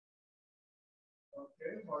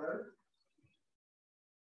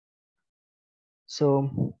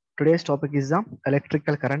So today's topic is the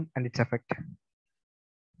electrical current and its effect.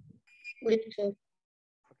 Good evening, sir.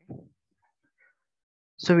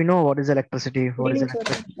 So we know what is electricity, Good what is evening, sir.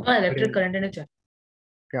 electric. Electric current in a chat.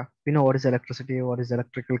 Yeah, we know what is electricity, what is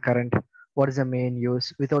electrical current, what is the main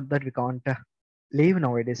use. Without that, we can't live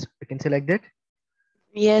nowadays. We can say like that.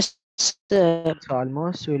 Yes, sir. So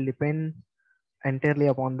almost will depend entirely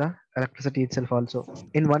upon the electricity itself also.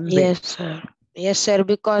 In one way, Yes, sir. Yes, sir.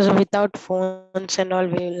 Because without phones and all,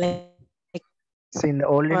 we like so in the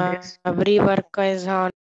olden days, every work is on.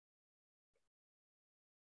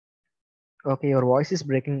 okay, your voice is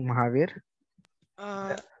breaking, Mahavir.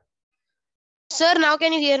 Uh, sir, now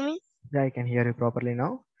can you hear me? Yeah, I can hear you properly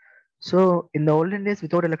now. So in the olden days,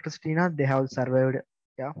 without electricity, na, they have survived.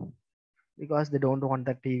 Yeah, because they don't want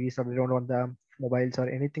the TVs or they don't want the mobiles or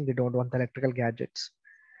anything. They don't want the electrical gadgets.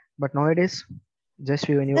 But nowadays, just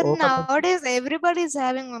when you Then woke up, nowadays everybody is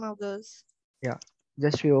having one of those. yeah,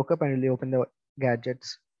 just you woke up and you open the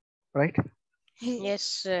gadgets, right? Yes,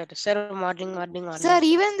 sir. Sir, morning. Sir,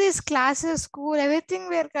 even this classes, school, everything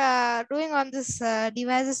we're doing on this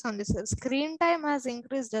devices on this screen time has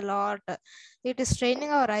increased a lot. It is straining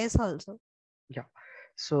our eyes also. Yeah.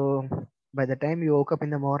 So by the time you woke up in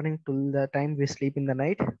the morning till the time we sleep in the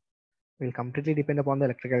night, will completely depend upon the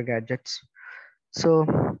electrical gadgets. So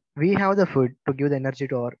we have the food to give the energy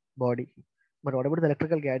to our body. But what about the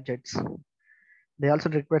electrical gadgets? They also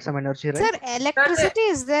require some energy, right? Sir, electricity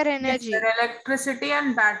is their Yes, energy. sir, electricity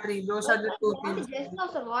and battery. Those are the two things.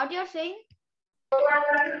 sir. What you're saying?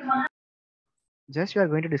 Just we are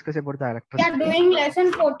going to discuss about the We are electricity. doing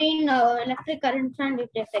lesson 14, electric currents and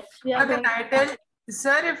its effects. We are The going title,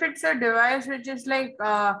 sir, if it's a device which is like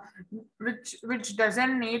which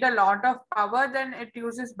doesn't need a lot of power, then it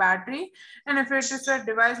uses battery. And if it is a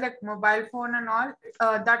device like mobile phone and all,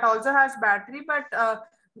 that also has battery, but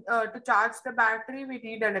to charge the battery, we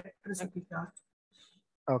need electricity.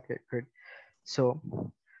 Okay, good. So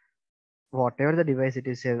whatever the device it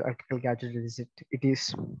is, electrical gadget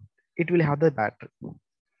is, it will have the battery.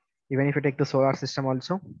 Even if you take the solar system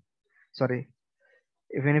also, sorry,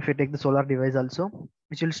 even if you take the solar device also,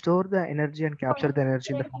 which will store the energy and capture the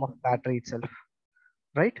energy in the form of battery itself,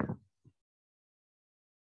 right?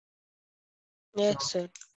 Yes, So sir.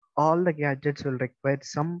 all the gadgets will require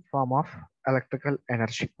some form of electrical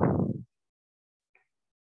energy.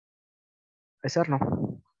 Yes or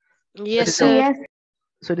no? Yes, So sir.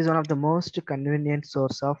 so it is one of the most convenient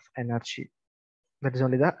source of energy. That is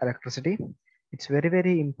only the electricity. It's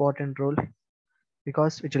very important role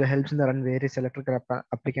because it will help in the run various electrical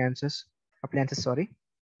appliances. Sorry.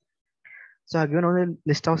 So I've given only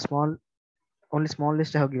list of only small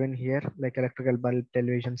list I have given here, like electrical bulb,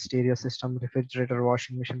 television, stereo system, refrigerator,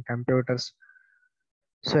 washing machine, computers.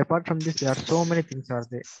 So apart from this, there are so many things are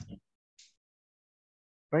there,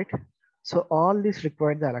 right? So all this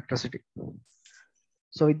require the electricity.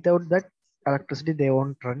 So without that electricity, they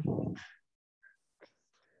won't run,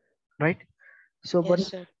 right? So but Yes,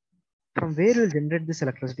 sir. from where will generate this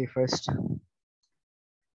electricity first?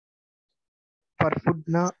 For food,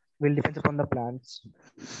 na will depends upon the plants.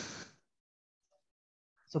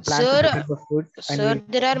 So plants will Sir, prepare the food and sir, will,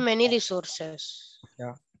 there are many resources.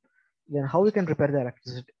 yeah. Then how we can prepare the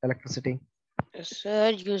electricity? Sir,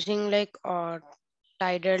 using like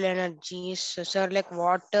tidal energies, sir, like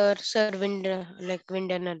water, sir, wind, like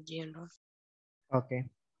wind energy and all. Okay.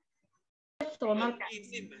 solar.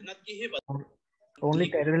 Only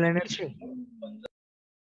tidal energy.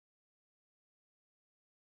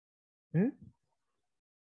 Hmm?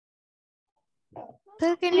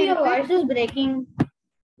 Sir, can you Your repeat? voice is breaking.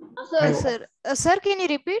 My, Sir, can you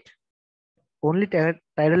repeat? only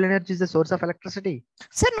tidal energy is the source of electricity.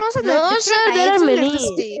 Sir, no, sir, there are No, different sir, there are types of many.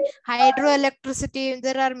 electricity. Hydroelectricity,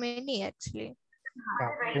 there are many actually.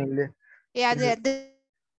 Yeah. Yeah,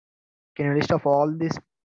 Can you list of all these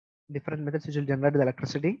different methods which will generate the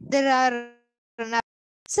electricity? there are.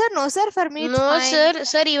 Sir, no, sir, for me it's No, fine.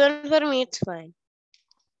 sir, even for me it's fine.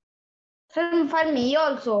 Sir, for me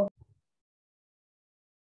also.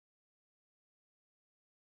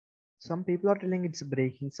 Some people are telling it's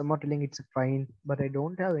breaking, some are telling it's fine, but I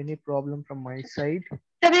don't have any problem from my side.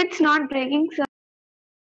 Sir, it's not breaking, sir.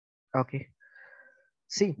 Okay.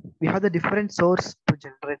 See, we have the different source to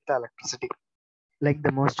generate the electricity. Like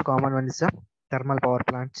the most common one is the thermal power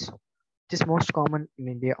plants, which is most common in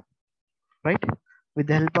India, right? With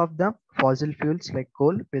the help of the fossil fuels like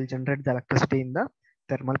coal, we'll generate the electricity in the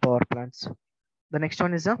thermal power plants. The next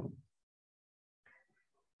one is the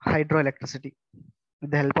hydroelectricity.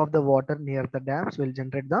 With the help of the water near the dams, we'll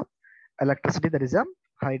generate the electricity, that is a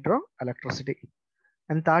hydroelectricity.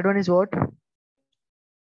 And third one is what?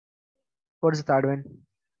 What is the third one?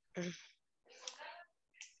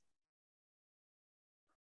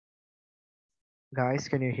 Guys,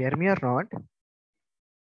 can you hear me or not?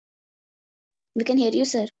 We can hear you,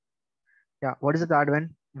 sir. Yeah, what is the third one?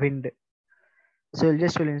 Wind. So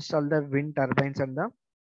we'll install the wind turbines and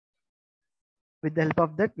with the help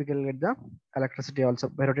of that we can get the electricity also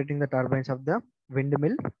by rotating the turbines of the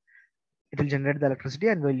windmill. It will generate the electricity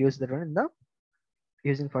and we'll use that one in the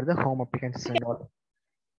using for the home appliances and all.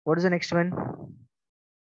 What is the next one?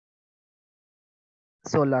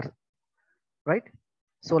 Solar, right?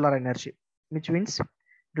 Solar energy, which means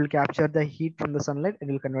it will capture the heat from the sunlight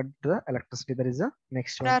and will convert to the electricity. That is the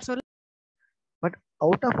next one. But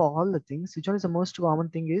out of all the things, which one is the most common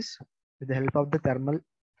thing is with the help of the thermal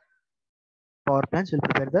power plants will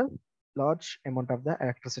prepare the large amount of the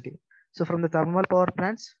electricity. So from the thermal power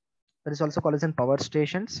plants, that is also called as in power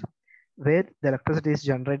stations, where the electricity is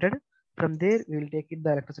generated. From there, we will take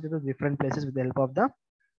the electricity to different places with the help of the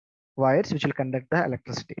wires which will conduct the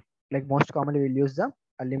electricity. Like most commonly, we'll use the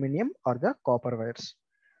aluminum or the copper wires.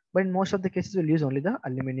 But in most of the cases, we'll use only the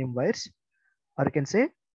aluminum wires, or you can say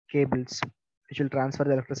cables, which will transfer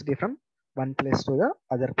the electricity from one place to the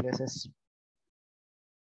other places.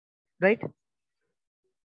 Right?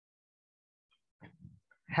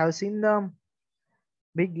 Have seen the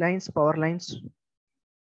big lines, power lines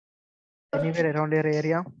anywhere around your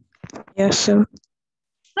area? Yes, sir.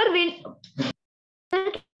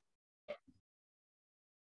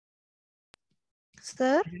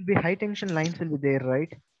 Sir? It will be high tension lines will be there,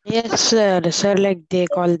 right? Yes, sir. Sir, like they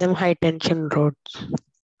call them high tension roads.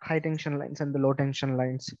 High tension lines and the low tension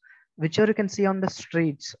lines, whichever you can see on the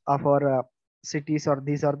streets of our cities, or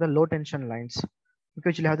these are the low tension lines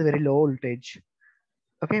because you'll have the very low voltage.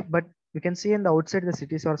 Okay, but you can see in the outside the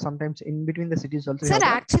cities or sometimes in between the cities also. Sir,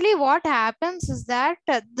 actually what happens is that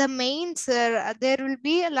the mains, there will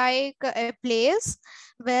be like a place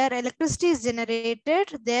where electricity is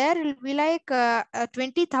generated. There will be like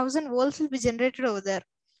 20,000 volts will be generated over there.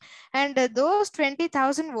 And those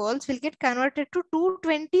 20,000 volts will get converted to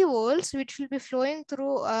 220 volts, which will be flowing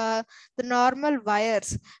through the normal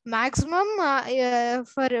wires. Maximum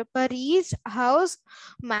for per each house,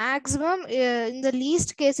 maximum in the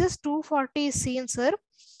least cases 240 is seen, sir.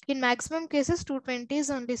 In maximum cases 220 is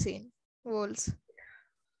only seen volts.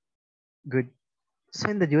 Good. So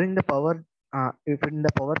in the during the power, if in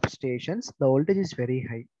the power stations, the voltage is very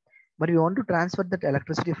high, but we want to transfer that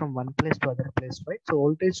electricity from one place to other place, right? So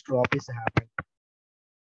voltage drop is happening.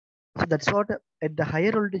 So that's what at the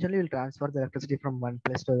higher voltage only will transfer the electricity from one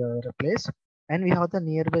place to the other place, and we have the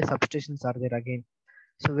nearby substations are there again.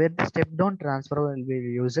 So where the step down transfer will be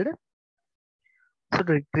used, so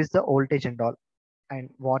to increase the voltage and all, and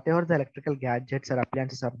whatever the electrical gadgets or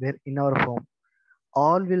appliances are there in our home,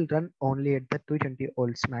 all will run only at the 220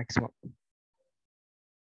 volts maximum.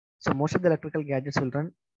 So most of the electrical gadgets will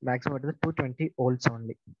run maximum at the 220 volts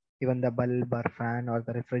only. Even the bulb or fan or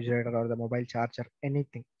the refrigerator or the mobile charger,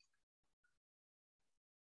 anything.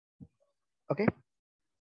 Okay.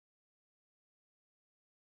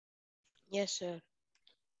 Yes, sir.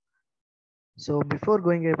 So before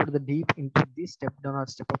going into the deep into this step down or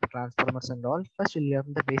step up transformers and all, first we'll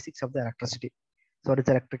learn the basics of the electricity. So what is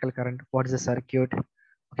the electrical current? What is the circuit?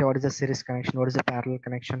 Okay, what is the series connection? What is the parallel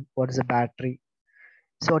connection? What is the battery?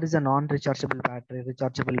 So what is a non-rechargeable battery,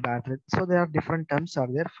 rechargeable battery? So there are different terms are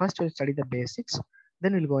there. First we'll study the basics,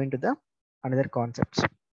 then we'll go into the another concepts.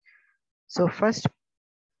 So first,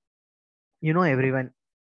 you know everyone,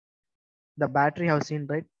 the battery have seen,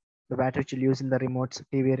 right? The battery which you'll use in the remotes,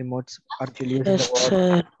 TV remotes, or which you'll use in the Yes, wall.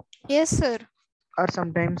 sir. Yes, sir. Or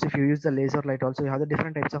sometimes if you use the laser light also, you have the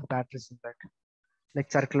different types of batteries in that,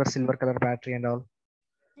 like circular silver color battery and all.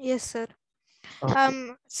 Yes, sir.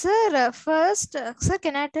 Okay. Sir, first, sir,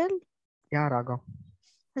 can I tell? Yeah, Raghav.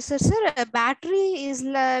 Sir, a battery is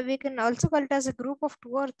we can also call it as a group of 2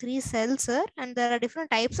 or 3 cells, sir, and there are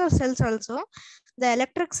different types of cells also. The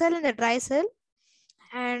electric cell and the dry cell.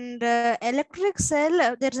 And electric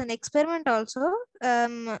cell, there's an experiment also.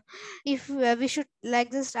 If we should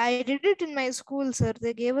like this, I did it in my school, sir.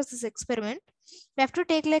 They gave us this experiment. We have to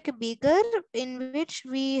take like a beaker in which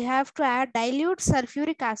we have to add dilute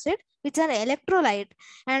sulfuric acid, which is an electrolyte,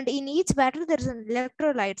 and in each battery there is an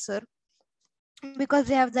electrolyte, sir, because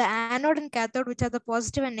we have the anode and cathode, which are the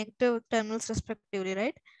positive and negative terminals respectively,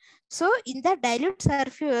 right? So in that dilute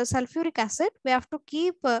sulfuric acid, we have to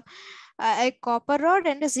keep a copper rod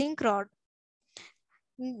and a zinc rod.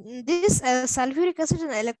 This sulfuric acid is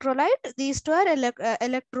an electrolyte. These two are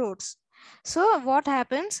electrodes. So what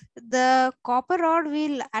happens? The copper rod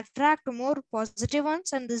will attract more positive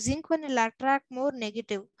ones and the zinc one will attract more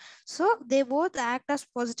negative. So they both act as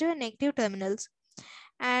positive and negative terminals.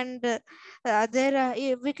 And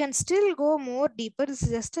we can still go more deeper. This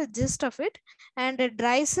is just a gist of it. And a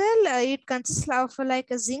dry cell, it consists of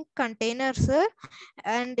like a zinc container, sir,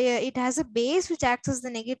 and it has a base which acts as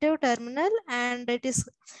the negative terminal, and it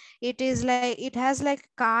is like it has like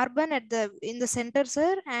carbon at the in the center,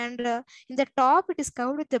 sir, and in the top it is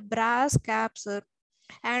covered with a brass cap, sir,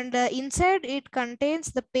 and inside it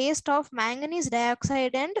contains the paste of manganese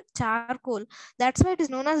dioxide and charcoal. That's why it is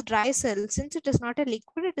known as dry cell. Since it is not a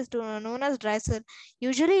liquid, it is known as dry cell.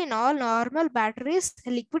 Usually in all normal batteries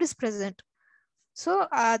a liquid is present. So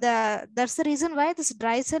that's the reason why this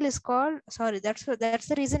dry cell is called, sorry, that's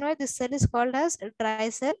the reason why this cell is called as a dry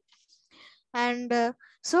cell. And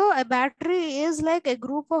so a battery is like a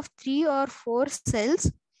group of 3 or 4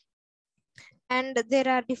 cells, and there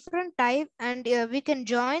are different type, and we can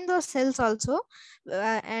join those cells also,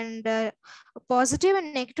 and positive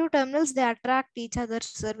and negative terminals, they attract each other,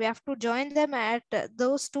 sir. We have to join them at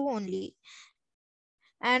those two only,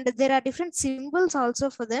 and there are different symbols also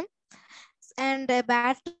for them. And a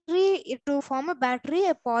battery, to form a battery,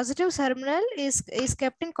 a positive terminal is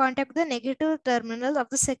kept in contact with the negative terminal of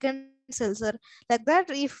the second cell, sir. Like that,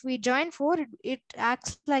 if we join 4, it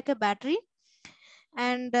acts like a battery.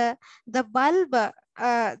 And the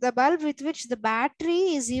bulb with which the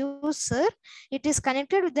battery is used, sir, it is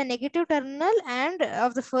connected with the negative terminal and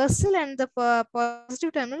of the first cell and the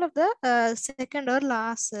positive terminal of the second or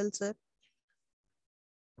last cell, sir.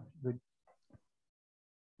 Good.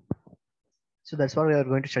 So that's what we are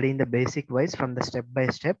going to study in the basic wise from the step by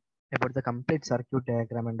step about the complete circuit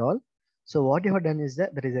diagram and all. So what you have done is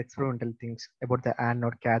that there is experimental things about the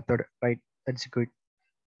anode, cathode, right? That's good.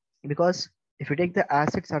 Because if you take the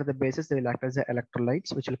acids or the bases, they will act as the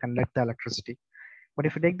electrolytes, which will conduct the electricity. But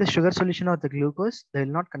if you take the sugar solution or the glucose, they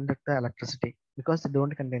will not conduct the electricity because they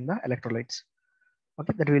don't contain the electrolytes.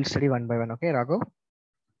 Okay, that we will study one by one. Okay, Raghav?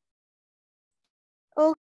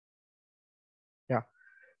 Okay. Yeah.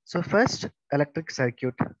 So first, electric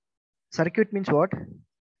circuit. Circuit means what?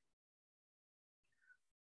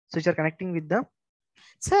 So you are connecting with the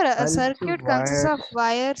Sir, a bulbs, circuit consists of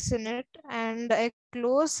wires. wires in it, and a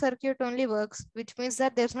closed circuit only works, which means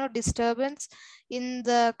that there's no disturbance in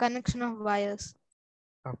the connection of wires.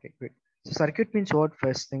 Okay, good. So circuit means what?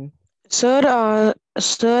 First thing. Sir,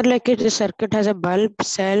 like it, the circuit has a bulb,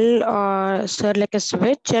 cell, sir, like a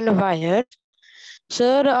switch and a wire.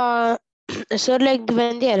 Sir, sir, like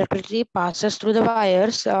when the electricity passes through the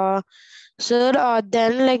wires, sir,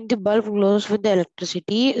 then like the bulb glows with the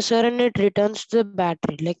electricity, sir, and it returns to the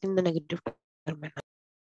battery, like in the negative terminal.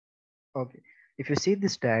 Okay. If you see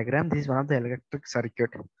this diagram, this is one of the electric circuit.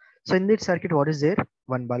 So in this circuit, what is there?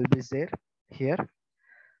 One bulb is there here.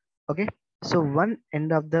 Okay. So one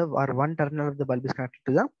end of the or one terminal of the bulb is connected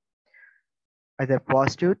to the either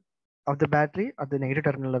positive of the battery or the negative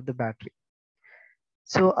terminal of the battery.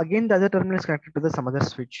 So again, the other terminal is connected to the some other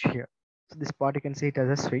switch here. So this part you can see it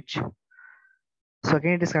as a switch. So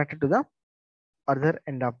again, it is connected to the other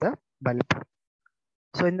end of the bulb.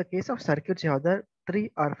 So in the case of circuits, you have the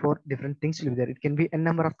 3 or 4 different things will be there. It can be a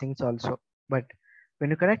number of things also. But when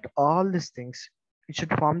you connect all these things, it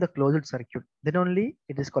should form the closed circuit. Then only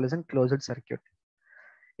it is called as a closed circuit.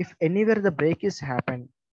 If anywhere the break is happened,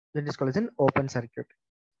 then it is called as an open circuit.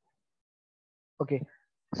 Okay,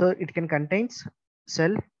 so it can contains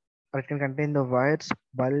cell, or it can contain the wires,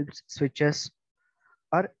 bulbs, switches,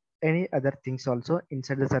 or any other things also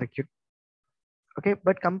inside the circuit. Okay,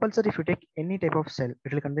 but compulsory if you take any type of cell,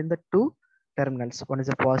 it will contain the 2 terminals. One is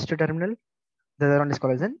a positive terminal, the other one is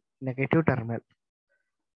called as a negative terminal.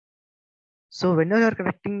 So whenever you are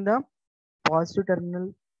connecting the positive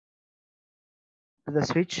terminal to the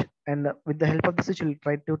switch, and with the help of the switch, you will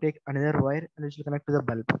try to take another wire and which will connect to the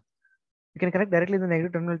bulb. You can connect directly the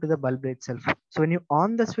negative terminal to the bulb itself. So when you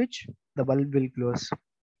on the switch, the bulb will close,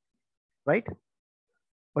 right?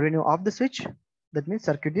 But when you off the switch, that means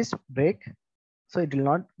circuit is break, so it will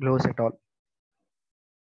not close at all.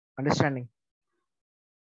 Understanding?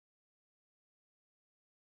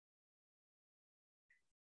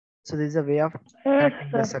 So this is a way of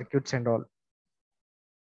connecting the circuits and all.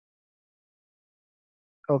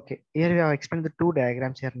 Okay, here we have explained the 2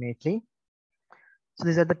 diagrams here neatly. So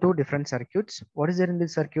these are the 2 different circuits. What is there in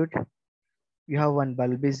this circuit? You have one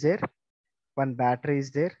bulb is there, one battery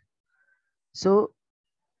is there. So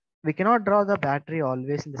we cannot draw the battery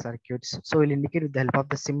always in the circuits. So we'll indicate with the help of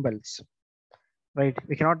the symbols, right?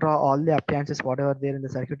 We cannot draw all the appliances, whatever there in the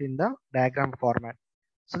circuit in the diagram format.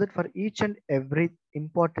 so that for each and every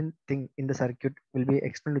important thing in the circuit will be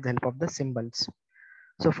explained with the help of the symbols.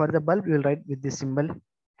 So for the bulb, we will write with this symbol.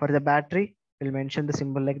 For the battery, we'll mention the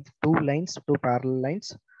symbol like two lines, two parallel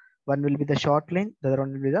lines. One will be the short line, the other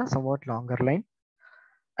one will be the somewhat longer line.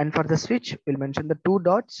 And for the switch, we'll mention the two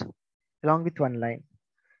dots along with one line.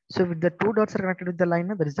 So if the two dots are connected with the line,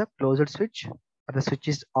 there is a closed switch, or the switch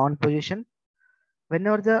is on position.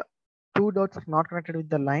 Whenever the two dots are not connected with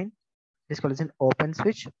the line, it is called as an open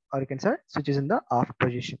switch, or you can say switch is in the off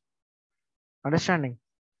position. Understanding?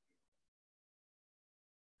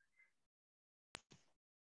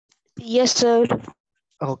 Yes, sir.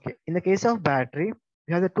 Okay. In the case of battery,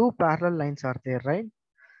 we have the two parallel lines are there, right?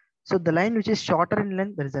 So the line which is shorter in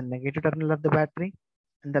length, there is a negative terminal of the battery,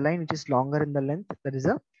 and the line which is longer in the length, there is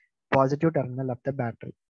a positive terminal of the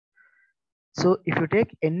battery. So if you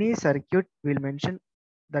take any circuit, we'll mention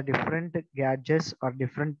the different gadgets or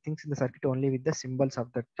different things in the circuit only with the symbols of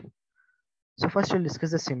that. So first we'll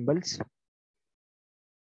discuss the symbols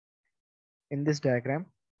in this diagram.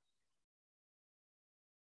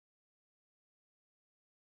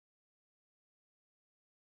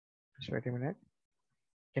 Just wait a minute.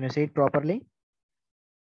 Can you see it properly?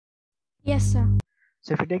 Yes, sir.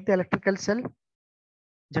 So if you take the electrical cell,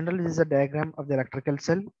 generally this is a diagram of the electrical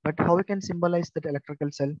cell, but how we can symbolize that electrical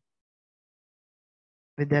cell?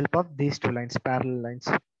 With the help of these two lines, parallel lines.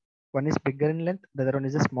 One is bigger in length, the other one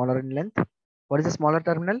is smaller in length. What is the smaller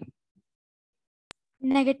terminal?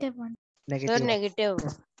 Negative one. Sir, Negative. negative.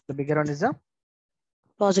 The bigger one is a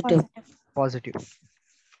Positive. positive.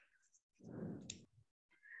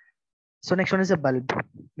 So next one is a bulb.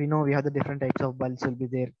 We know we have the different types of bulbs will be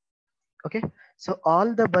there. Okay. So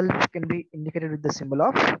all the bulbs can be indicated with the symbol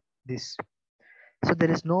of this. So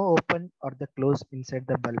there is no open or the close inside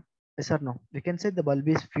the bulb. Yes or no? We can say the bulb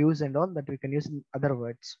is fused and all that we can use in other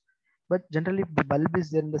words. But generally if the bulb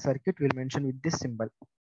is there in the circuit, we'll mention with this symbol.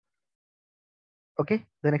 Okay.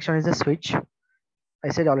 The next one is a switch. I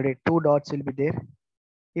said already two dots will be there.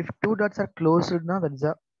 If two dots are closed now, that is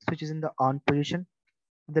a switch is in the on position.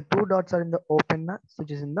 If the two dots are in the open now,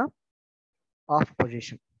 switch is in the off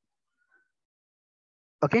position.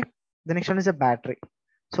 Okay. The next one is a battery.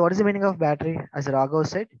 So what is the meaning of battery? As Raghav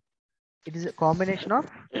said, it is a combination of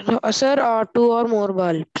Sir, two or more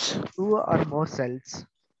bulbs. two or more cells.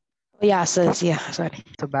 Yeah, cells. Yeah, sorry.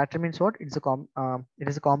 So battery means what? It is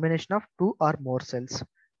a combination of two or more cells,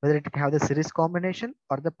 whether it have the series combination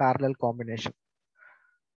or the parallel combination.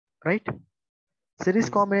 Right? Series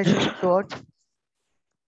combination is what?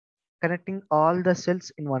 Connecting all the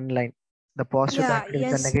cells in one line. The positive Yeah, connected with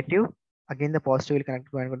the yes. negative. Again, the positive will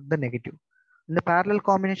connect with the negative. And the parallel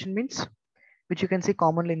combination means, which you can see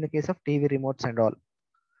commonly in the case of TV remotes and all.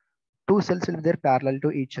 Two cells will be there parallel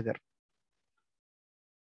to each other.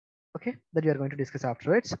 Okay, that we are going to discuss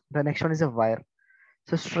afterwards. The next one is a wire.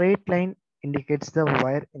 So straight line indicates the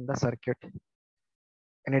wire in the circuit.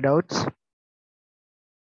 Any doubts?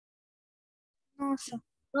 No, sir.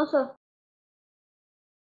 No, sir.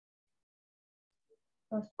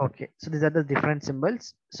 Okay, so these are the different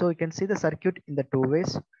symbols. So you can see the circuit in the two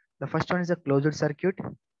ways. The first one is a closed circuit.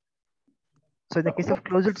 So in the case of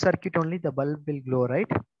closed circuit only, the bulb will glow, right?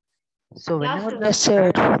 So whenever the Yes,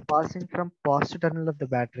 sir. current is passing from positive terminal of the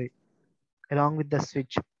battery along with the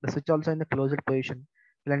switch also in the closed position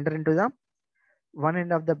will enter into the one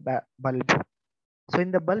end of the bulb. So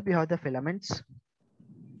in the bulb, you have the filaments,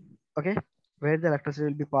 okay, where the electricity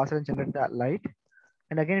will be passed and generate the light.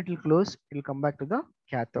 And again, it will close, it will come back to the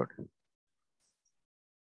cathode.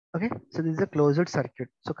 Okay, so this is a closed circuit.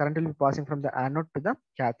 So current will be passing from the anode to the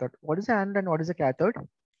cathode. What is the anode and what is the cathode?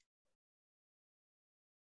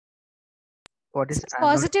 What is anode?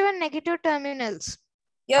 Positive and negative terminals.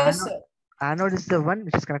 Yes, Anode, sir. anode is the one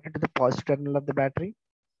which is connected to the positive terminal of the battery.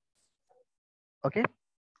 Okay,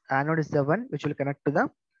 anode is the one which will connect to the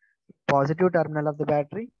positive terminal of the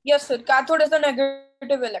battery. Yes, sir. Cathode is the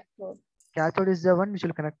negative electrode. Cathode is the one which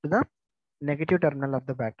will connect to the negative terminal of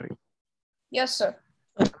the battery. Yes, sir.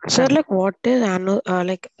 Sir, like what is anode?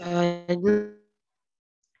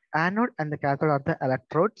 Anode and the cathode are the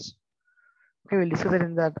electrodes. Okay, we'll discuss it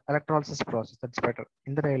in the electrolysis process. That's better.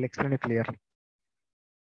 In that, I will explain it clearly.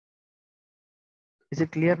 Is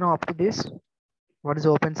it clear now up to this? What is the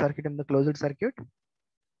open circuit and the closed circuit?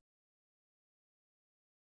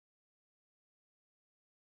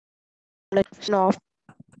 off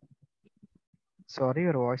Sorry,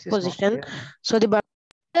 your voice is not position. clear. So the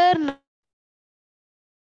bulb.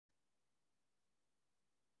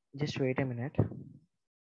 Just wait a minute.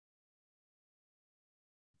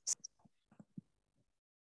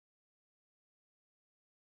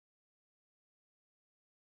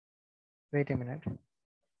 Wait a minute.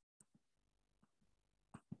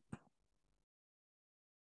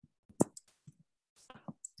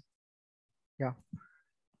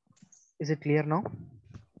 Is it clear now?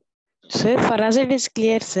 Sir, for us it is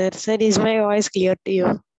clear, sir. Sir, is my voice clear to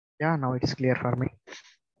you? Yeah, now it is clear for me.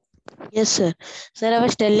 Yes, sir. Sir, I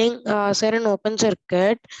was telling, sir, in open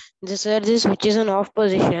circuit, this switch is in off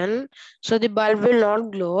position, so the bulb will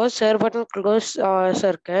not glow. Sir, but in closed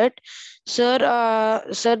circuit, sir,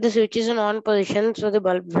 the switch is in on position, so the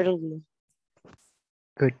bulb will glow.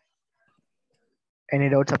 Good. Any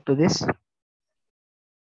doubts up to this?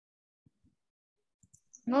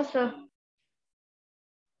 No, sir.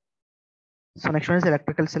 So next one is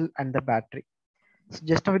electrical cell and the battery. So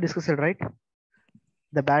just now we discussed it, right?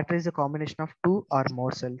 The battery is a combination of two or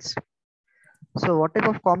more cells. So what type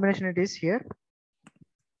of combination it is here?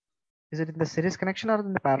 Is it in the series connection or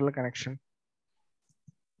in the parallel connection?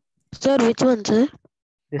 Sir, which one, sir?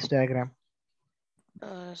 This diagram.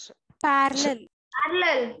 Parallel.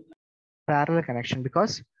 Parallel. Parallel connection,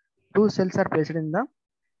 because two cells are placed in the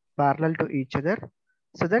parallel to each other,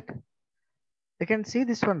 so that you can see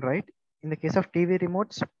this one, right? In the case of TV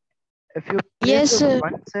remotes, if you place Yes, sir.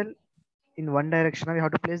 one cell in one direction, now you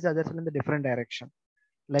have to place the other cell in the different direction.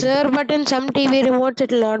 Like Sir, but in some TV remotes,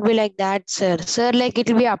 it will not be like that, sir. Sir, like it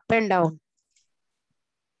will be up and down.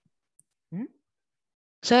 Hmm?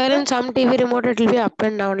 Sir, in some TV remote, it will be up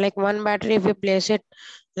and down. Like one battery, if you place it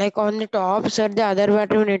like on the top, sir, the other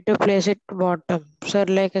battery you need to place it bottom. Sir,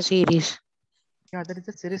 like a series. Yeah, that is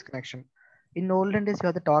a series connection. In olden days, you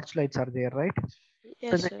have the torch lights are there, right? So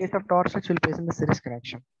Yes, in the sir. case of torch lights, we'll place in the series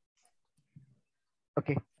connection.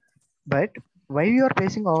 Okay, but why you are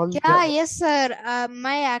placing all Yeah, the yes, sir.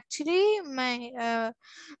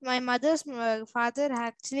 My mother's father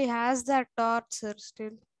actually has that torch, sir.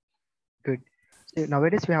 Still. good? So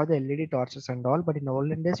nowadays we have the LED torches and all, but in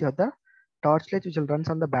olden days you have the torch lights which will run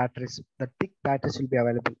on the batteries. The thick batteries will be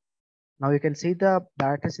available. Now you can see the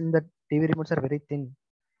batteries in the TV remotes are very thin,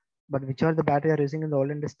 but whichever the battery are using in the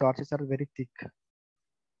olden days torches are very thick,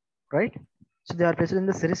 right? So they are placed in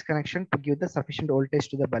the series connection to give the sufficient voltage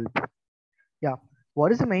to the bulb. Yeah.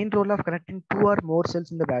 What is the main role of connecting two or more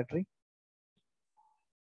cells in the battery?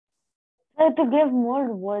 So to give more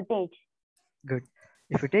voltage. Good.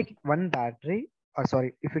 If you take one battery, or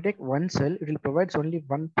sorry, if you take one cell, it will provide only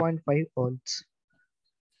 1.5 volts.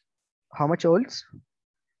 How much volts?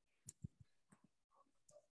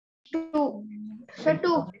 2. So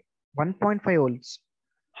 2. 1.5 volts.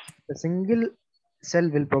 The single cell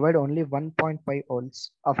will provide only 1.5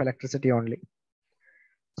 volts of electricity only.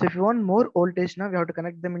 So if you want more voltage now, we have to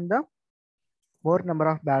connect them in the more number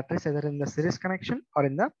of batteries, either in the series connection or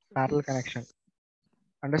in the parallel connection.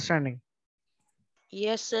 Understanding?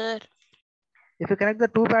 Yes, sir. If you connect the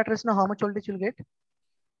two batteries now, how much voltage you'll get?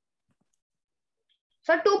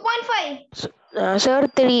 So 2.5. Sir,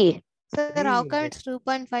 3. Sir, Three how will come get. it's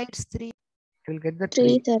 2.5? It's 3. You'll get the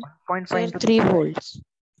 3, 3. sir. 1.5 Sir, into 3 3, right? volts.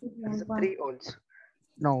 That is 3 volts.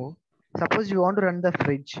 Now, suppose you want to run the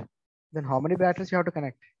fridge, then how many batteries you have to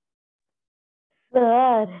connect?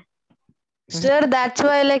 Sir. Sir, that's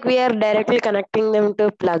why like we are directly connecting them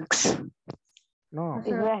to plugs. No,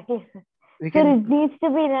 Exactly. we Sir, can. it needs to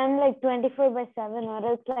be run like 24/7 or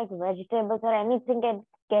else like vegetables or anything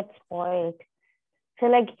gets spoiled. So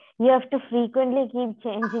like you have to frequently keep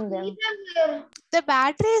changing them. The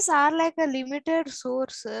batteries are like a limited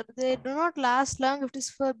source, sir. They do not last long if it is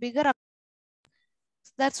for bigger.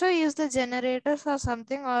 That's why we use the generators or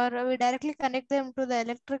something, or we directly connect them to the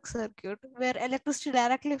electric circuit where electricity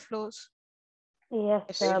directly flows. Yes,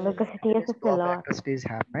 Yes, sir, sir. because it Nowadays, uses a flow of lot. electricity is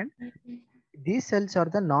happened. These cells are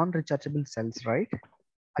the non-rechargeable cells, right?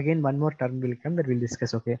 Again, one more term will come that we'll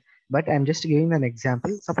discuss, okay? But I'm just giving an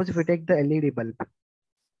example. Suppose if we take the LED bulb,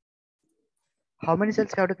 how many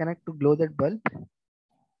cells you have to connect to glow that bulb?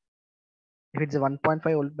 If it's a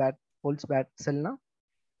 1.5 volts bat cell now,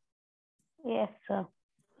 Yes, sir.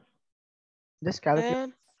 just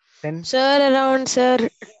calculate 10, Sir, around, sir,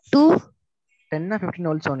 2. 10 or 15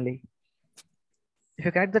 volts only. If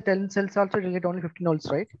you connect the 10 cells also, you'll get only 15 volts,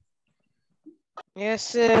 right? Yes,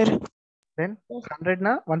 sir. Then 100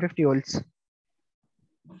 na 150 volts.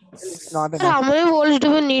 It's not Sir, enough. how many volts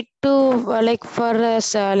do we need to like for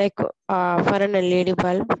us for an LED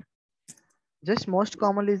bulb? Just most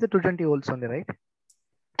commonly is the 220 volts only, right?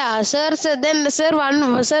 Yeah, sir. So then, sir,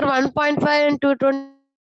 1.5 and 220.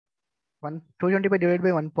 220 divided by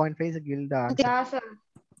 1.5 is give the answer. Yeah, sir.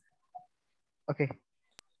 Okay,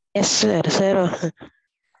 Yes, sir. Sir.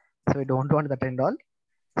 so we don't want that and all.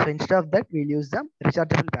 So instead of that, we'll use the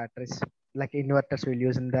rechargeable batteries, like inverters we'll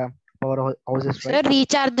use in the power houses, Sir, right?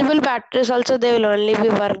 rechargeable batteries also they will only be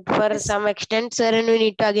work for Yes. some extent, sir, and we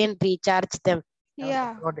need to again recharge them. I'm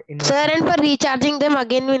Yeah. talking about Sir, inverters. and for recharging them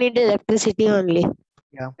again we need electricity only.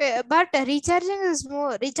 Yeah. But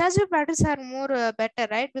rechargeable batteries are more better,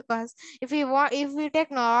 right? Because if we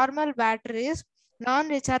take normal batteries,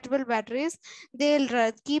 non-rechargeable batteries,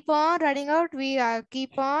 they'll keep on running out. We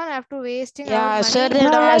keep on after wasting our Yeah, sir. money,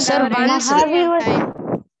 Then, No, like sir, our once. energy and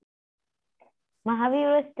time. Mahavi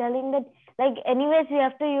was telling that, like, anyways, we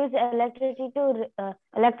have to use electricity to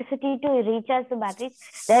recharge the batteries.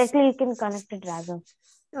 Directly, you can connect it rather.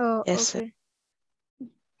 Oh, Yes, sir. okay.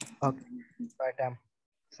 Okay. But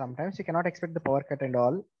sometimes you cannot expect the power cut and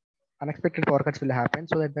all. Unexpected power cuts will happen.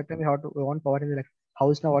 So at that time we want power in the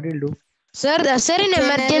house. Now what will do? Sir, sir, in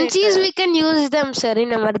emergencies Generator. we can use them, sir.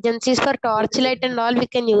 In emergencies for torchlight and all, we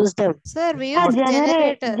can use them. Sir, we Ah, use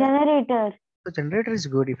generator. generator. The generator is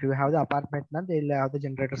good. If you have the apartment, now they'll have the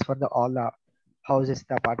generators for the all houses,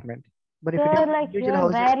 the apartment. But if So, it is like, individual here,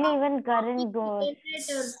 houses, barely even current goes.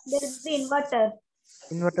 Generator. There is the inverter.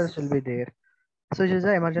 inverters will be there. So just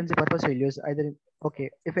the emergency purpose we'll use either. Okay,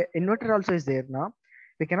 if an inverter also is there now,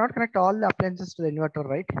 we cannot connect all the appliances to the inverter,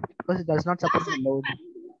 right? Because it does not support the load.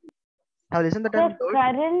 Have listened the So, term load?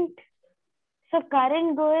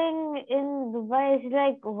 current going in Dubai is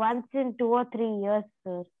like once in 2 or 3 years,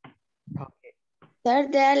 sir. Okay. Sir,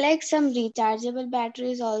 there are like some rechargeable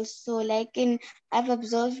batteries also. Like I've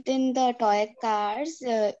observed in the toy cars,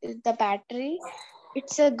 the battery,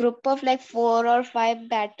 it's a group of like 4 or 5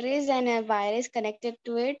 batteries and a wire is connected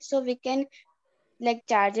to it. So we can like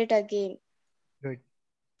charge it again. Good.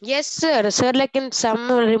 Yes, sir. Sir, like in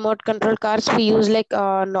some remote control cars, we use like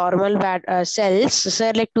normal cells.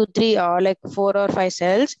 Sir, like 2, 3, or like 4 or 5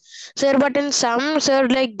 cells. Sir, but in some, sir,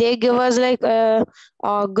 like they give us like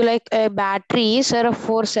like a battery, sir, of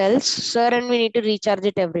 4 cells, sir, and we need to recharge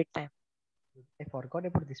it every time. I forgot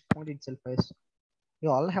about this point itself first. You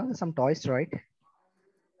all have some toys, right?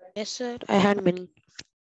 Yes, sir. I had many.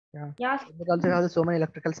 Yeah. Yes. But also have so many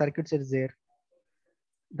electrical circuits is there.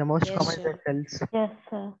 The most Yes, common is sir. the cells, Yes,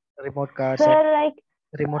 sir. remote cars, Sir, and like,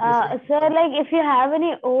 remotely set. sir, like, if you have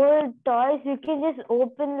any old toys, you can just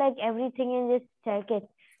open like everything and just check it.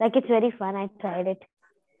 Like, it's very fun. I tried it.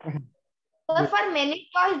 Sir, for many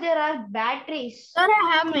cars there are batteries. Sir,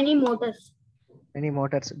 I have many motors. Many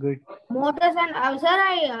motors, good. Motors and sir,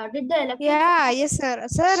 I did the electric. Yeah, yes, sir.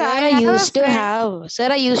 Sir, Sir, I I have a used to friend. have, sir,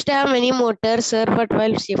 I used to have many motors, sir, but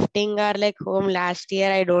while shifting our like home last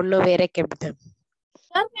year, I don't know where I kept them.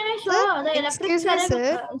 Sir, can I show Sir, the electric excuse me,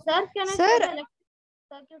 sir. Sir, can I Sir, show the electric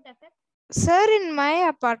circuit effect? Sir, in my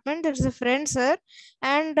apartment, there's a friend, sir,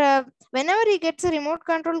 and whenever he gets a remote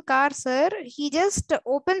control car, sir, he just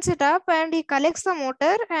opens it up and he collects the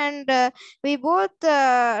motor, and we both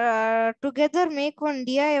together make one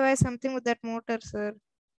DIY something with that motor, sir.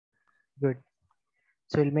 Good.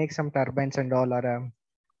 So we'll make some turbines and all, or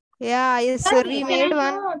Yeah, yes, sir. We made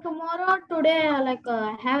one. Tomorrow, today,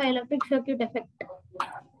 have electric circuit effect,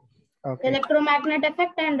 okay. electromagnet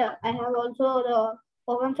effect, and I have also the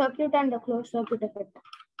open circuit and the closed circuit effect.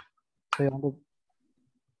 So you want to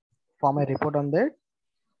form a report on that?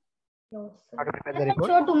 No, How to sir. prepare the report?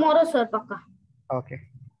 Show tomorrow, sir, Pakka. Okay.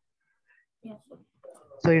 Yes, sir.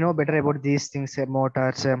 So you know better about these things,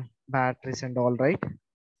 motors, batteries, and all, right?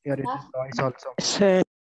 You're using toys also. Sir.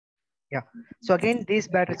 Yeah. So again, these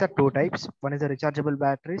batteries are 2 types. One is the rechargeable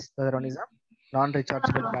batteries. The other one is a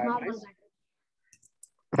non-rechargeable batteries.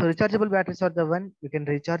 So rechargeable batteries are the one you can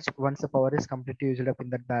recharge once the power is completely used up in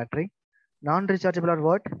that battery. Non-rechargeable are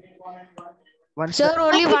what? Once Sir,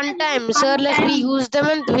 only one time. Sir, like we use them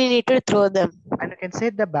and we need to throw them. and you can say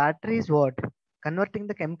the battery is what? Converting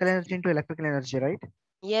the chemical energy into electrical energy, right?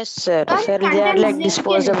 Yes, sir. Sir, they are like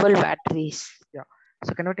disposable batteries. Yeah.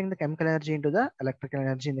 So converting the chemical energy into the electrical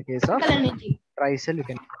energy in the case of dry cell, you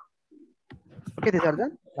can. Okay, these are the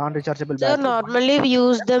non-rechargeable Sir, batteries. normally we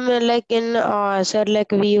use them like in, sir,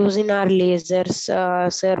 like we use in our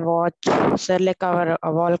lasers, sir, watch, sir, like our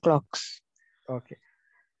wall clocks. Okay.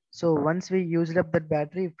 So once we used up that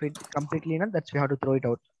battery, if it completely enough, that's we have to throw it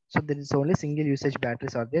out. So there is only single usage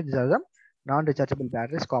batteries are there. These are the non-rechargeable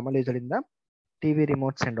batteries commonly used in the TV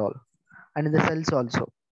remotes and all, and in the cells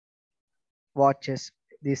also, watches,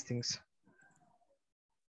 these things.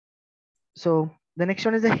 So the next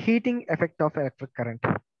one is the heating effect of electric current.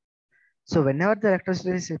 So whenever the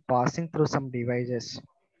electricity is passing through some devices,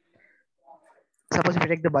 suppose if you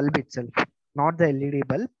take the bulb itself, not the LED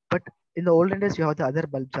bulb, but in the olden days you have the other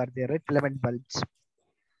bulbs are there, right? Filament bulbs.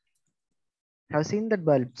 Have seen that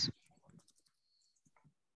bulbs?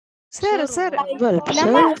 Sir, sir. Well,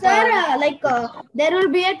 Filament, there will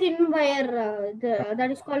be a thin wire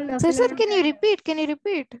that is called. sir, can you repeat? Can you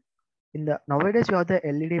repeat? In the nowadays you have the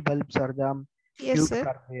LED bulbs or the Yes, tubes sir.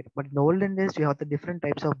 are there, but in the olden days we have the different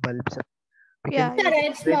types of bulbs. Yeah. can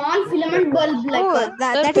Sir, a small filament bulb like Oh, a,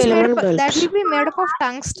 that is made filament up, that bulbs. will be made up of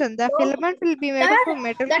tungsten. The filament will be made sir, up of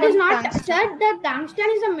metal that called is not, tungsten. sir, the tungsten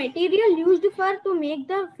is a material used for to make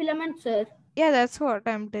the filament, sir. Yeah, that's what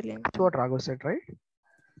I'm telling. That's what Raghu said, right?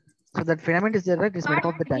 So that filament is there, right? It's made up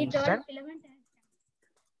of the Heat or tungsten. filament.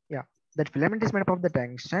 Yeah, that filament is made up of the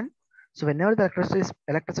tungsten. So whenever the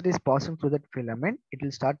electricity is passing through that filament, it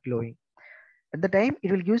will start glowing. At the time,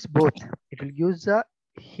 it will use both. It will use the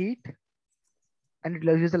heat and it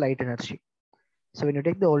will use the light energy. So when you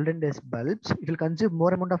take the olden days bulbs, it will consume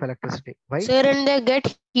more amount of electricity. Why? Sir, and they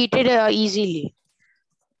get heated easily.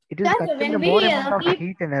 It will Sir, consume the when more we amount of keep,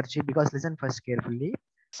 heat energy because listen first carefully.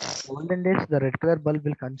 Olden days, the red color bulb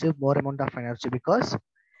will consume more amount of energy because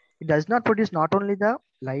it does not produce not only the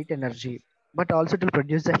light energy, but also it will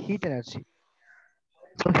produce the heat energy.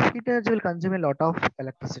 So heat energy will consume a lot of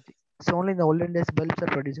electricity. So only in the olden days bulbs are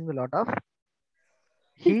producing a lot of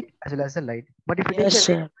heat as well as the light. But if you take Yes, the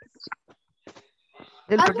sir.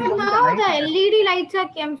 they'll also produce only the now light the energy. LED lights are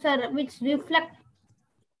came, sir, which reflect.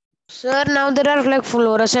 Sir, now there are like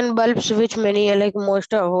fluorescent bulbs, which many like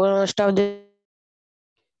most of the.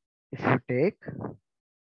 If you take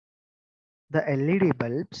the LED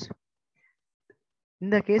bulbs, in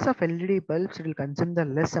the case of LED bulbs, it will consume the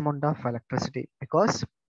less amount of electricity because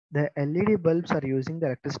the LED bulbs are using the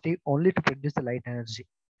electricity only to produce the light energy,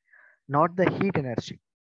 not the heat energy.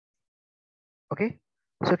 Okay,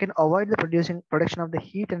 so you can avoid the production of the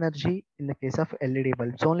heat energy in the case of LED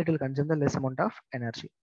bulbs. Only it will consume the less amount of energy.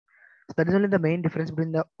 So that is only the main difference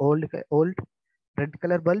between the old red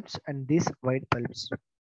color bulbs and these white bulbs.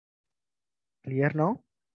 Clear now?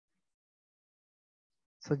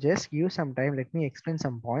 So just give some time. Let me explain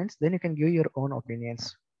some points. Then you can give your own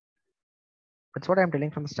opinions. That's what I'm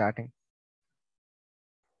telling from the starting.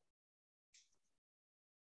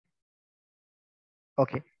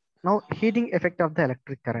 Okay. Now heating effect of the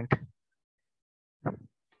electric current.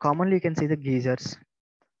 Commonly you can see the geysers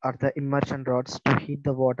or the immersion rods to heat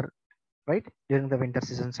the water, right? During the winter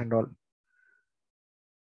seasons and all.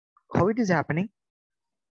 How it is happening?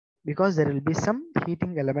 Because there will be some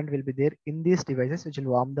heating element will be there in these devices which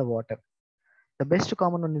will warm the water. The best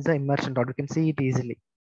common one is the immersion rod. You can see it easily.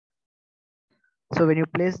 So when you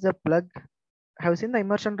place the plug, have you seen the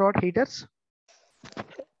immersion rod heaters?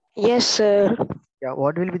 Yes, sir. Yeah,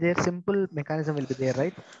 what will be there? Simple mechanism will be there,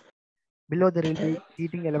 right? Below there will be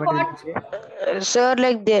heating element will What? be there. Sir,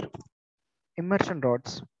 like there. Immersion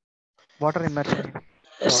rods, water immersion rod.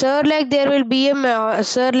 Sir, like there will be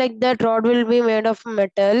sir, like that rod will be made of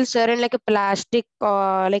metal, sir, and like a plastic,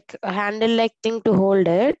 like a handle-like thing to hold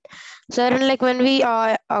it, sir, and like when we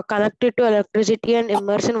connect it to electricity and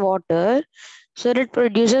immerse in water, sir, it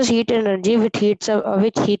produces heat energy which heats up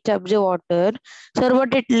the water, sir,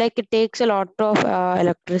 but it takes a lot of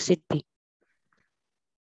electricity.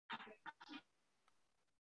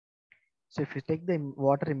 So if you take the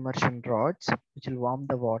water immersion rods, which will warm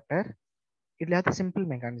the water, it will have the simple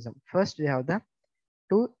mechanism. First, we have the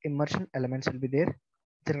two immersion elements will be there.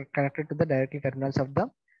 They're connected to the directly terminals of the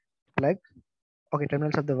plug. Okay,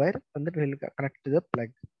 terminals of the wire, and that will connect to the plug.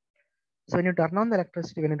 So when you turn on the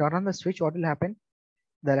electricity, when you turn on the switch, what will happen?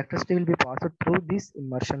 The electricity will be passed through these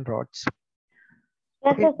immersion rods.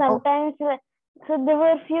 Yes, Okay, so now, sometimes, so there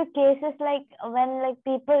were a few cases like when like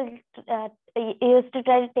people used to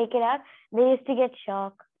try to take it out, they used to get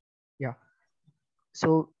shock. yeah.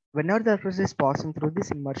 So whenever the electricity is passing through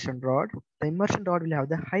this immersion rod, the immersion rod will have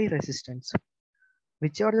the high resistance.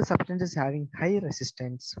 Whichever the substance is having high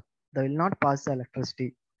resistance, they will not pass the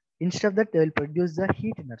electricity. Instead of that, they will produce the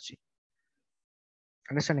heat energy.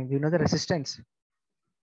 Understanding? Do you know the resistance?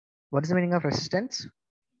 What is the meaning of resistance?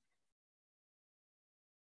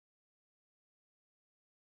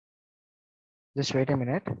 Just wait a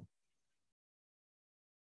minute.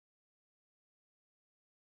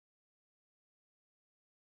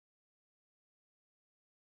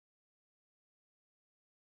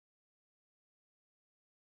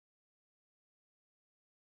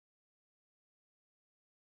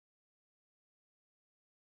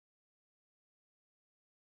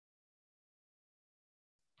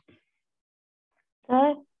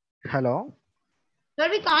 Sir? Hello. Sir,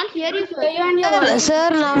 we can't hear you, sir. You and your voice. Sir,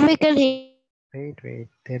 now we can hear. Wait.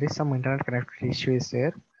 There is some internet connectivity issue is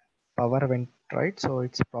there. Power went right, so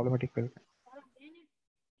it's problematic.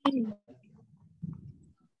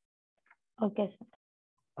 Okay, sir.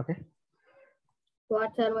 Okay.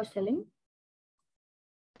 What sir was telling?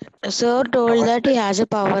 Sir told that he has a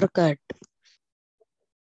power cut.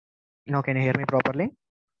 Now can you hear me properly?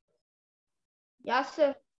 Yes,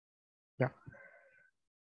 sir. Yeah.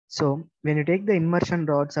 So when you take the immersion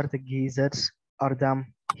rods or the geysers or the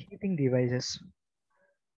heating devices.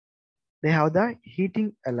 They have the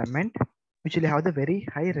heating element which will have the very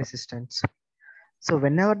high resistance. So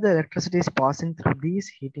whenever the electricity is passing through these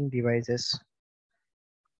heating devices,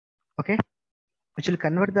 okay, which will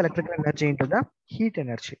convert the electrical energy into the heat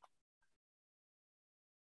energy.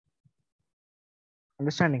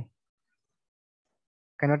 Understanding?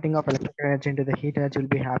 Converting of electrical energy into the heat energy will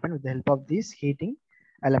be happen with the help of these heating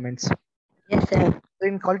elements. Yes, sir. So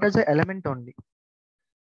you can call it as an element only.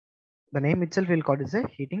 The name itself will call it as a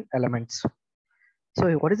heating elements.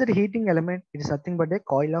 So what is the heating element? It is nothing but a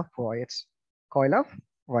coil of wires. Coil of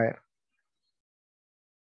wire.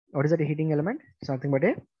 What is the heating element? It's nothing but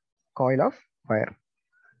a coil of wire.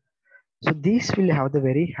 So these will have the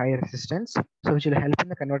very high resistance, so which will help in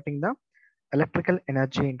the converting the electrical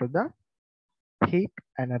energy into the heat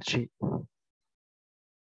energy.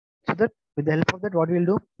 So that with the help of that, what we'll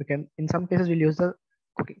do, we can, in some cases we'll use the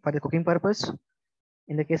cooking for the cooking purpose.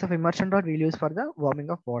 In the case of immersion rod, we'll use for the warming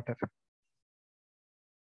of water.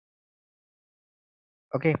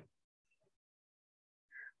 Okay.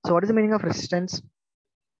 So what is the meaning of resistance?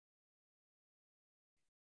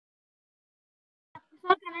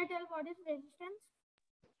 Sir, can I tell what is resistance?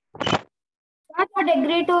 Sir, the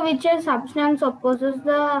degree to which a substance opposes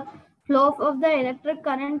the flow of the electric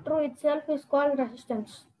current through itself is called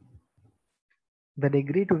resistance. The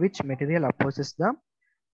degree to which material opposes the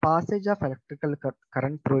passage of electrical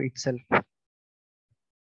current through itself.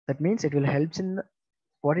 That means it will help in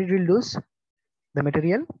what it will do. The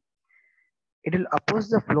material, it will oppose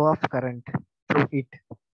the flow of current through it.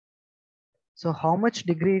 So how much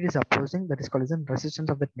degree it is opposing, that is called as the resistance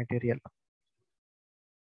of that material.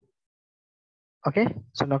 Okay,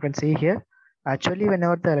 so now you can see here, actually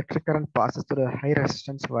whenever the electric current passes through a high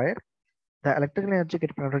resistance wire, the electrical energy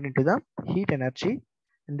gets converted into the heat energy,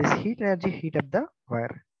 and this heat energy heat up the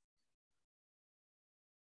wire.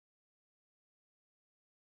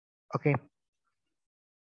 Okay.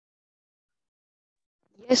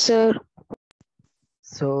 Yes, sir.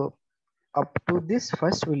 So up to this,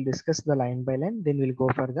 first we'll discuss the line by line, then we'll go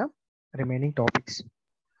for the remaining topics.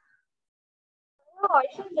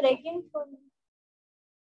 Voice is breaking for me.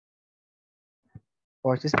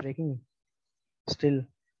 Voice is breaking still.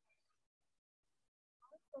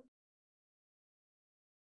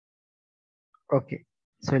 Okay,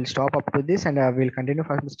 so we'll stop up to this and we'll continue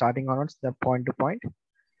from starting onwards the point to point.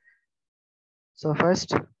 So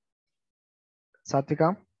first,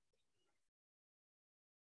 Satvika.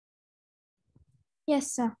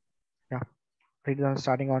 Yes, sir. Yeah, read down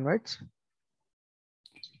starting onwards.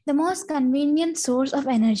 The most convenient source of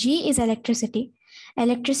energy is electricity.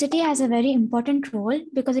 Electricity has a very important role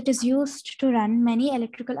because it is used to run many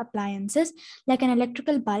electrical appliances like an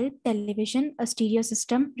electrical bulb, television, a stereo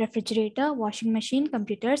system, refrigerator, washing machine,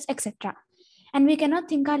 computers, etc. And we cannot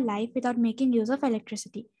think our life without making use of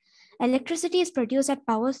electricity. Electricity is produced at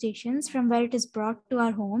power stations from where it is brought to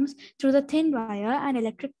our homes through the thin wire and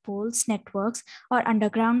electric poles, networks, or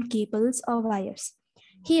underground cables or wires.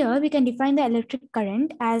 Here, we can define the electric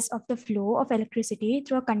current as of the flow of electricity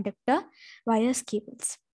through a conductor, wires,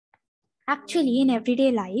 cables. Actually, in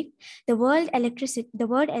everyday life, the word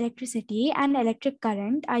electricity and electric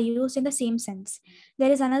current are used in the same sense.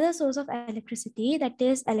 There is another source of electricity, that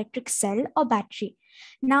is electric cell or battery.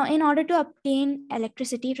 Now, in order to obtain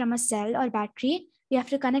electricity from a cell or battery, we have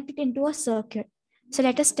to connect it into a circuit. So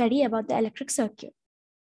let us study about the electric circuit.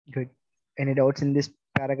 Good. Any doubts in this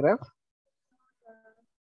paragraph?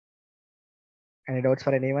 Any doubts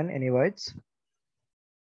for anyone? Any words?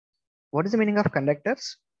 What is the meaning of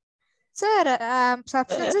conductors? Sir,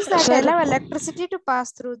 substances that Sir. allow electricity to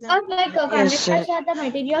pass through them. Like Yes, sir. conductors are the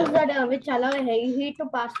materials that which allow heat to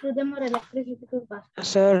pass through them or electricity to pass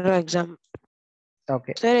through them. Sir,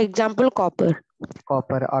 Okay. Sir, example copper.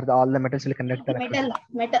 Copper or all the metals will conduct the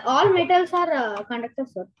electricity. All metals are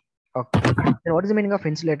conductors, sir. Okay. Then what is the meaning of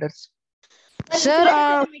insulators?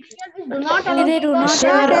 Sir, Do not allow They do not Sir,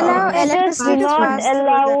 allow Insulators electricity do to not pass through them.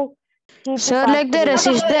 allow heat to Sir, pass like they through.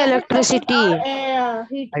 resist the electricity.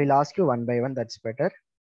 Heat. I will ask you one by one, that's better.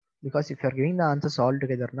 Because if you are giving the answers all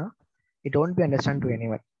together now, it won't be understood to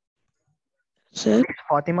anyone. Sir,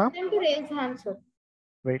 Fatima, Time to raise hands, sir.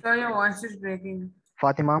 wait. So your voice is breaking.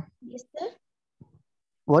 Fatima, Yes, sir.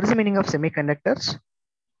 what is the meaning of semiconductors?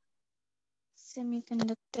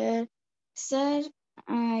 Semiconductor. Sir,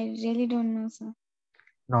 I really don't know, sir.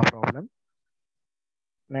 No problem.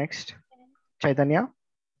 Next, Chaitanya,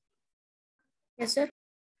 Yes, sir.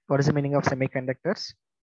 what is the meaning of semiconductors?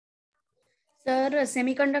 Sir,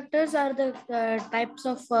 semiconductors are the types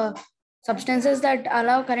of substances that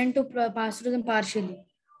allow current to pass through them partially.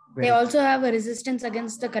 They Very, also have a resistance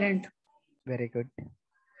against the current. very good.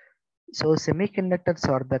 So semiconductors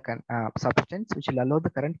are the substance which will allow the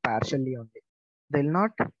current partially only. They will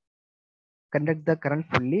not conduct the current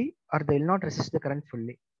fully, or they will not resist the current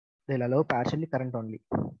fully. They will allow partially current only.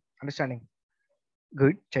 Understanding?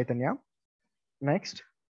 Good, Chaitanya. Next,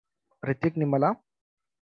 Ritik Nimala.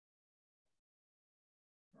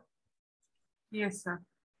 Yes, sir.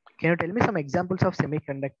 Can you tell me some examples of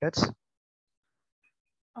semiconductors?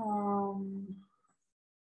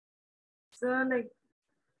 So like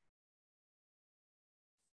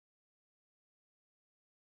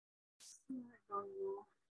I don't know.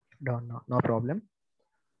 Don't know, no problem.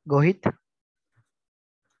 Gohit,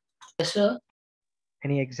 Yes, sir.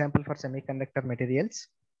 any example for semiconductor materials?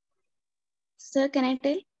 Sir, can I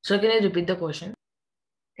tell? So can you repeat the question?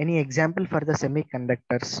 Any example for the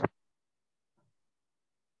semiconductors?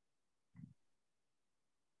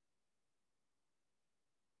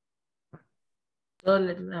 So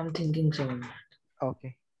I'm thinking so.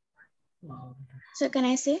 Okay. So can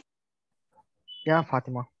I say? Yeah,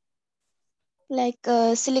 Fatima. Like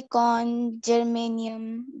silicon,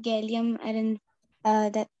 germanium, gallium, and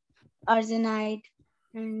that arsenide,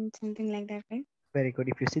 and something like that, right? Very good.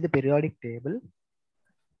 If you see the periodic table,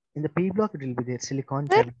 in the P block it will be there. Silicon,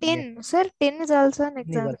 Sir, germanium. tin. Sir, tin is also an Tin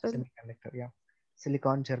is also example. semiconductor. Yeah.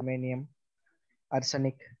 Silicon, germanium,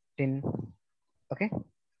 arsenic, tin. Okay.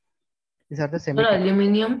 These are the So semiconductor.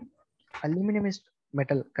 aluminium. Aluminum is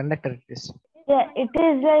metal conductor. It is. Yeah, it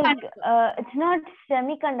is like it's not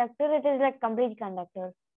semiconductor, it is like complete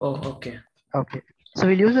conductor. Oh, okay. Okay. So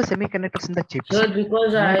we'll use the semiconductors in the chips. So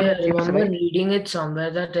because Made I in the chips, remember right? reading it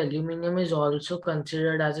somewhere that aluminium is also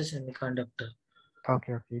considered as a semiconductor.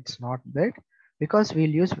 Okay, okay. It's not that because we'll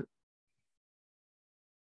use.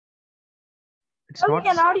 It's We not.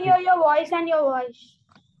 cannot hear your voice and your voice.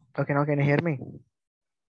 Okay, now can you hear me?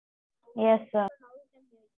 Yes, sir.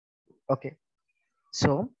 Okay.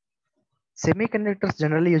 So semiconductors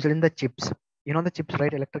generally used in the chips. You know the chips,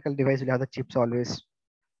 right? Electrical device will have the chips always.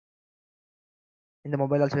 In the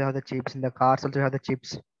mobile also you have the chips. In the cars also you have the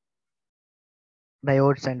chips,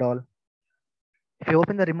 diodes and all. If you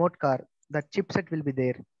open the remote car, the chipset will be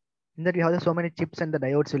there. In that you have so many chips and the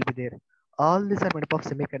diodes will be there. All these are made up of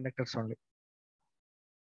semiconductors only.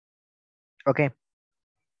 Okay.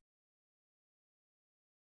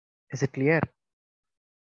 Is it clear?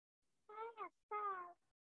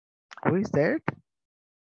 Who is that?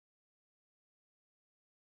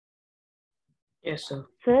 Yes, sir.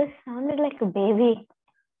 Sir sounded like a baby.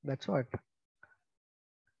 That's what.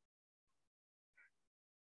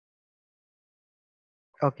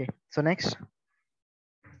 Okay. So next,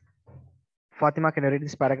 Fatima, can you read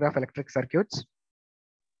this paragraph? Electric circuits.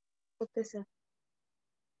 Okay, sir.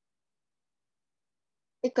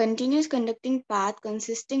 A continuous conducting path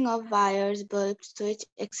consisting of wires, bulbs, switch,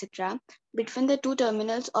 etc. between the two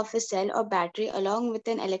terminals of a cell or battery along with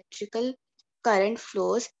an electrical current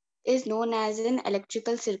flows is known as an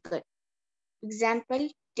electrical circuit. Example,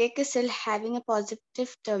 take a cell having a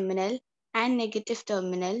positive terminal and negative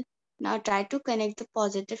terminal. Now try to connect the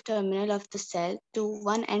positive terminal of the cell to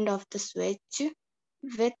one end of the switch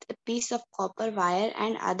with a piece of copper wire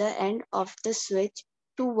and other end of the switch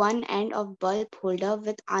to one end of bulb holder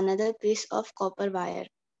with another piece of copper wire.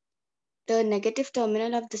 The negative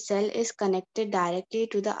terminal of the cell is connected directly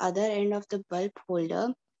to the other end of the bulb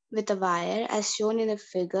holder with a wire as shown in the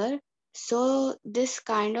figure. So this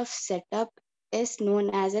kind of setup is known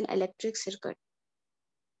as an electric circuit.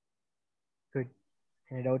 Good.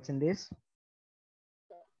 Any doubts in this?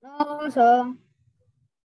 No, sir.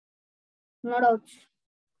 No doubts.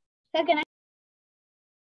 Sir, can I?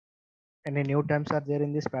 Any new terms are there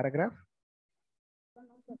in this paragraph?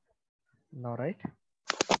 No, right?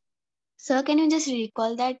 Sir, can you just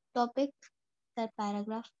recall that topic, that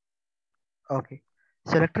paragraph? Okay.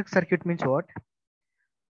 So electric circuit means what?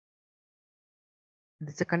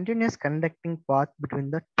 It's a continuous conducting path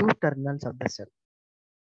between the two terminals of the cell.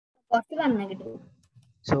 Positive and negative.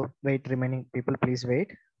 So wait, remaining people, please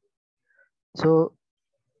wait. So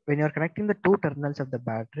when you're connecting the two terminals of the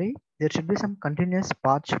battery, there should be some continuous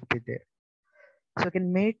path should be there. So you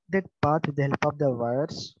can make that path with the help of the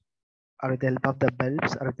wires or with the help of the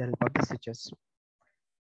bulbs or with the help of the switches.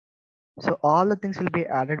 So all the things will be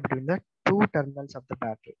added between the two terminals of the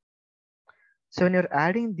battery. So when you're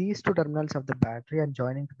adding these two terminals of the battery and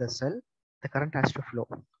joining to the cell, the current has to flow.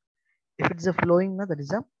 If it's a flowing, that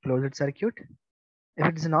is a closed circuit. If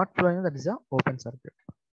it is not flowing, that is a open circuit.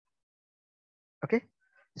 Okay.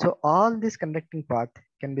 So all this conducting path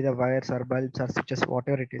can be the wires or bulbs or switches,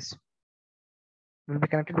 whatever it is, will be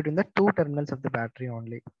connected between the two terminals of the battery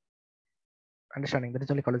only. Understanding that is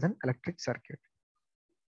only called as an electric circuit.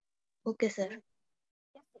 Okay, sir.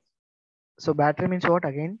 So battery means what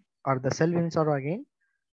again? Or the cell means what again?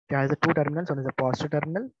 It has the two terminals. One is a positive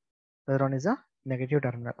terminal, the other one is a negative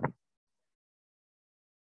terminal.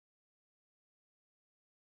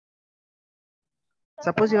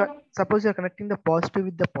 Suppose you are connecting the positive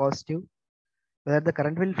with the positive, whether the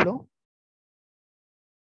current will flow?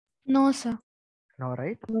 No, sir. No,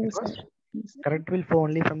 right? No, Because sir. current will flow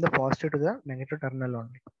only from the positive to the negative terminal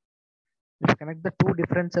only. If you connect the two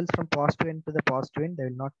different cells from positive end to the positive end, they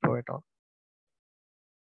will not flow at all.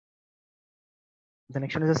 The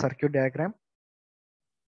next one is a circuit diagram.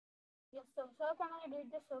 Yes, sir. Sir, can I read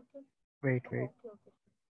the circuit? Wait. Okay.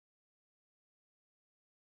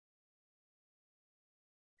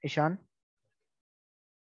 Ishan.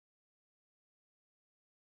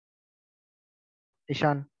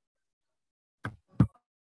 Ishan.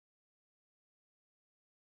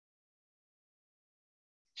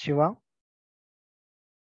 Shiva.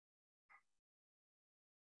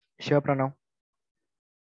 Shiva Pranav.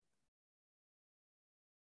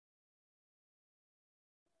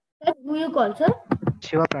 Sir, who you call, sir?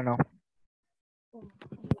 Shiva Pranav.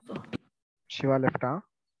 Shiva left, huh?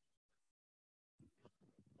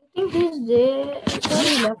 I think he's there. Sir,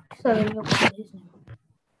 he left, sir. When you called his name.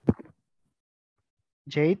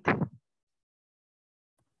 Jait.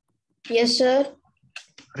 Yes, sir.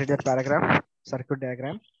 Read that paragraph. Circuit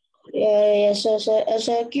diagram. Yes, sir. A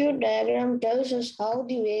circuit diagram tells us how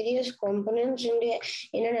the various components in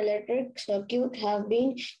an electric circuit have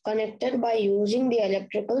been connected by using the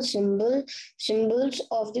electrical symbols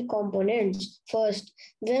of the components. First,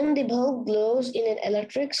 when the bulb glows in an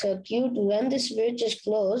electric circuit, when the switch is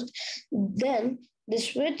closed, then the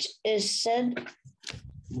switch is said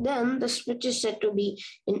to be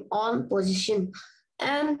in on position.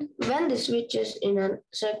 And when the switch is in a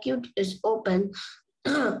circuit is open,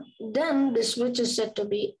 then the switch is set to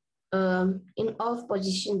be in off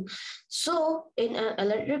position. So in an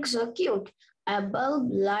electric circuit, a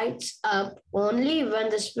bulb lights up only when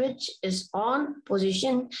the switch is on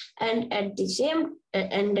position, and at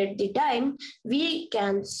the time we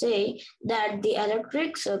can say that the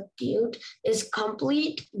electric circuit is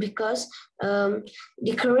complete because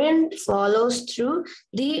the current follows through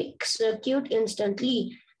the circuit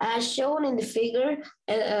instantly, as shown in the figure.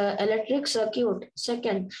 Electric circuit.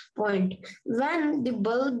 Second point, when the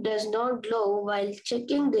bulb does not glow while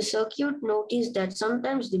checking the circuit, notice that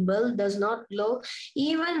sometimes the bulb does not glow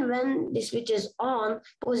even when the switch is on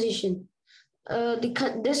position.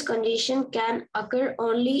 This condition can occur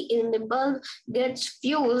only in the bulb gets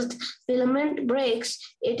fused, filament breaks.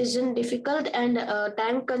 It is a difficult and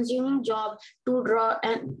time-consuming job to draw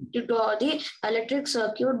the electric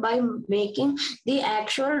circuit by making the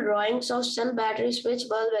actual drawings of cell, battery, switch,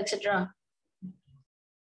 bulb, etc.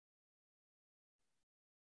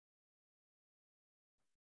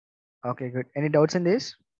 Okay, good. Any doubts in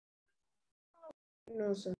this?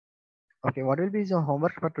 No, sir. Okay, what will be the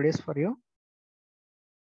homework for today's for you?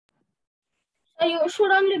 Sir, you should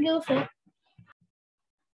only give, sir.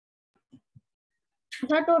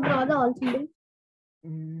 Sir, to draw the all symbols.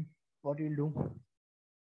 What will you do?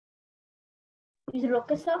 Is it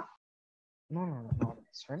okay, sir? No,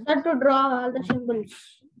 it's fine. Sir, to draw all the symbols.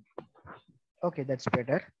 Okay, that's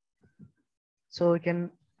better. So you can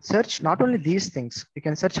search not only these things, you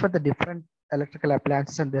can search for the different electrical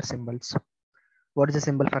appliances and their symbols. What is the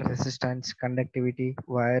symbol for resistance, conductivity,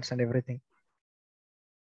 wires, and everything?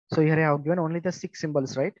 So here I have given only the 6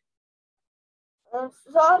 symbols, right?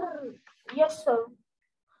 Sir, yes, sir.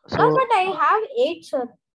 So, sir, but I have 8, sir.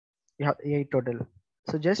 You have 8 total.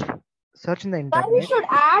 So just search in the Sir, internet. we should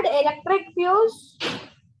add electric fuse.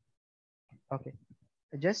 Okay.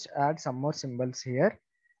 Just add some more symbols here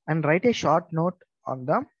and write a short note on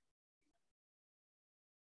the.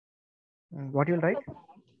 What you'll write?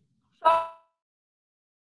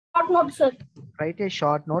 Short note, sir. Write a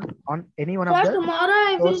short note on any one sir, of the. Tomorrow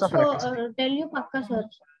I will tell you, Pakka, sir.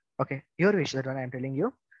 Okay, your wish, that one I am telling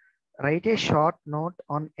you. Write a short note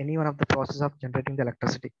on any one of the process of generating the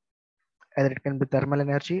electricity. Either it can be thermal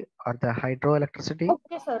energy or the hydroelectricity.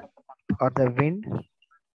 Okay, sir. Or the wind.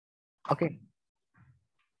 Okay.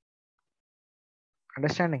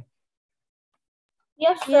 Understanding?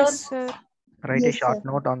 Yes, sir. Yes, sir. Write a short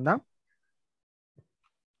note on the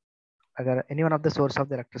any one of the source of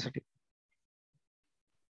the electricity.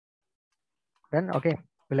 Then okay,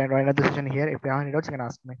 we'll end another session here. If you have any doubts, you can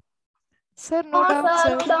ask me. Sir, no doubts, sir.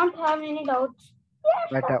 sir. We don't have any doubts.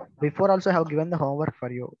 But before also I have given the homework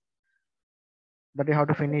for you that you have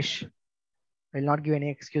to finish. I will not give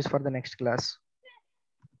any excuse for the next class.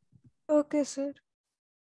 Okay, sir.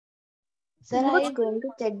 Sir, are you going to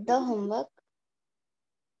check the homework?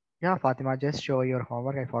 Yeah, Fatima, just show your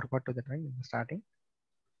homework. I forgot to the time in the starting.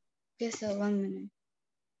 Yes, sir. 1 minute.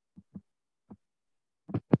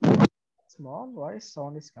 Small voice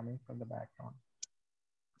sound is coming from the background.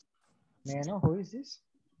 May I know who is this?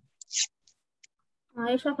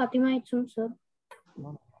 Aisha Fatima Ichum, sir.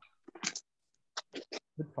 No.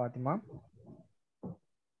 Good, Fatima.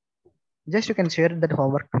 Just you can share that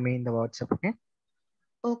homework to me in the WhatsApp, okay?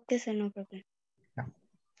 Okay, sir. No problem. Yeah,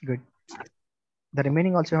 good. The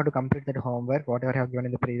remaining also you have to complete that homework, whatever I have given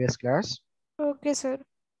in the previous class. Okay, sir.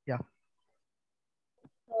 Yeah.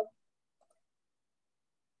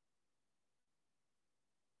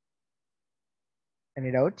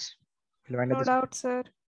 Any doubts? No doubt, sir.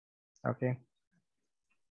 Okay.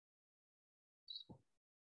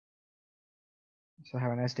 So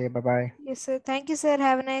have a nice day. Bye-bye. Yes, sir. Thank you, sir.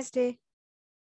 Have a nice day.